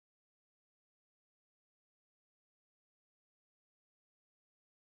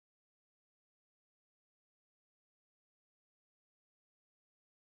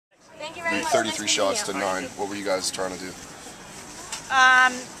the 33 shots to 9. What were you guys trying to do?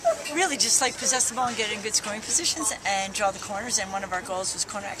 Really just like possess the ball and get in good scoring positions and draw the corners, and one of our goals was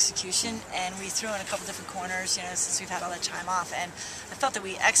corner execution, and we threw in a couple different corners, you know, since we've had all that time off, and I felt that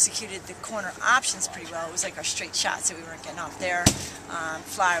we executed the corner options pretty well. It was like our straight shots that we weren't getting off there.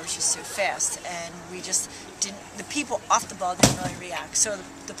 Flyer was just so fast, and we just didn't, the people off the ball didn't really react. So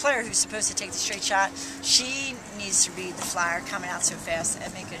the player who's supposed to take the straight shot, she needs to read the flyer coming out so fast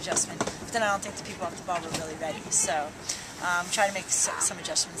and make an adjustment. But then I don't think the people off the ball were really ready. So try to make some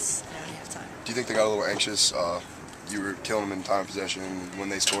adjustments, you know, in halftime. Do you think they got a little anxious? You were killing them in time of possession when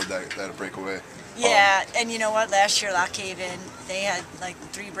they scored that breakaway. Yeah, and you know what? Last year, Lock Haven, they had like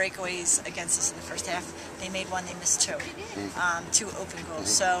 3 breakaways against us in the first half. They made 1, they missed 2. 2 open goals.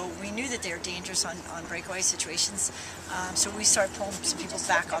 So we knew that they were dangerous on breakaway situations. So we started pulling some people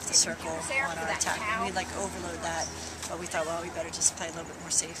back off the circle on our attack. And we'd like overload that, but we thought, well, we better just play a little bit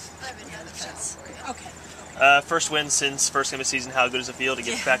more safe in the defense. Okay. First win since first game of the season. How good does it feel to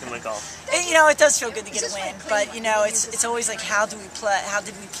get back in the win column? You know, it does feel good to get a win, but you know, it's always like, how do we play? How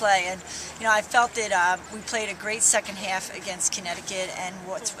did we play? And you know, I felt that we played a great second half against Connecticut, and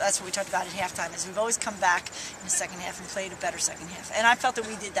that's what we talked about at halftime. Is we've always come back in the second half and played a better second half, and I felt that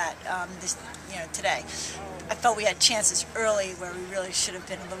we did that today. I felt we had chances early where we really should have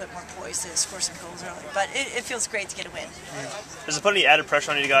been a little bit more poised to score some goals early. But it feels great to get a win. Does it put any added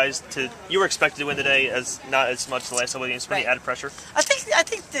pressure on you guys? You were expected to win today, as not as much the last couple of games. Put any added pressure? I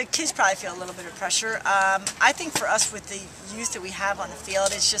think the kids probably feel a little bit of pressure. I think for us, with the youth that we have on the field,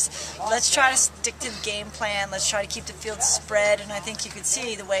 it's just, let's try to stick to the game plan. Let's try to keep the field spread. And I think you could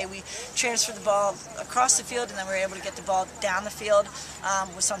see the way we transferred the ball across the field and then we were able to get the ball down the field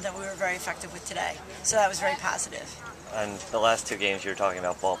was something we were very effective with today. So that was very positive. And the last 2 games, you were talking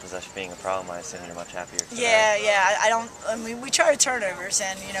about ball possession being a problem. I assume you're much happier today. Yeah. I mean, we try to turnovers,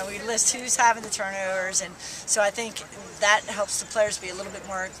 and you know, we list who's having the turnovers, and so I think that helps the players be a little bit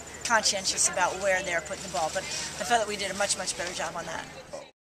more conscientious about where they're putting the ball. But I felt that we did a much better job on that.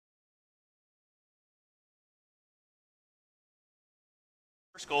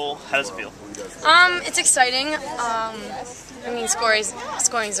 First goal. How does it feel? It's exciting. I mean,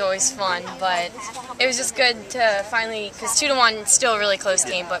 scoring is always fun, but it was just good to finally, because 2-1 is still a really close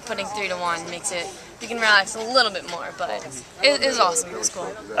game, but putting 3-1 makes it, you can relax a little bit more, but it was awesome. It was cool.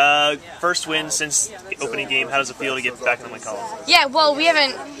 First win since the opening game. How does it feel to get back in the win column? Yeah, well, we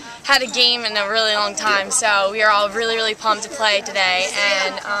haven't had a game in a really long time, so we are all really pumped to play today.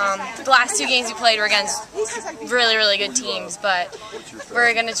 And the last 2 games we played were against really good teams, but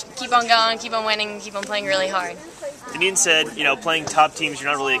we're going to keep on going, keep on winning, keep on playing really hard. Deneen said, you know, playing top teams, you're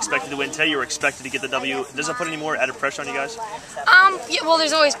not really expected to win. Today you were expected to get the W. Does it put any more added pressure on you guys? Yeah, well,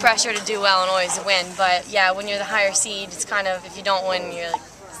 there's always pressure to do well and always to win, but yeah, when you're the higher seed, it's kind of, if you don't win, you're like,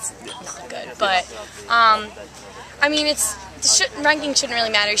 it's not good. But, I mean, ranking shouldn't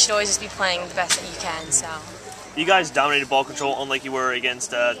really matter. You should always just be playing the best that you can, so. You guys dominated ball control, unlike you were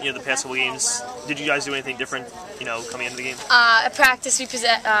against the past couple games. Did you guys do anything different, you know, coming into the game? At practice, we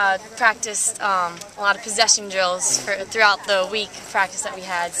practiced a lot of possession drills throughout the week practice that we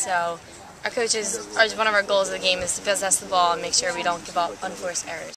had. So our coaches, one of our goals of the game is to possess the ball and make sure we don't give up unforced errors.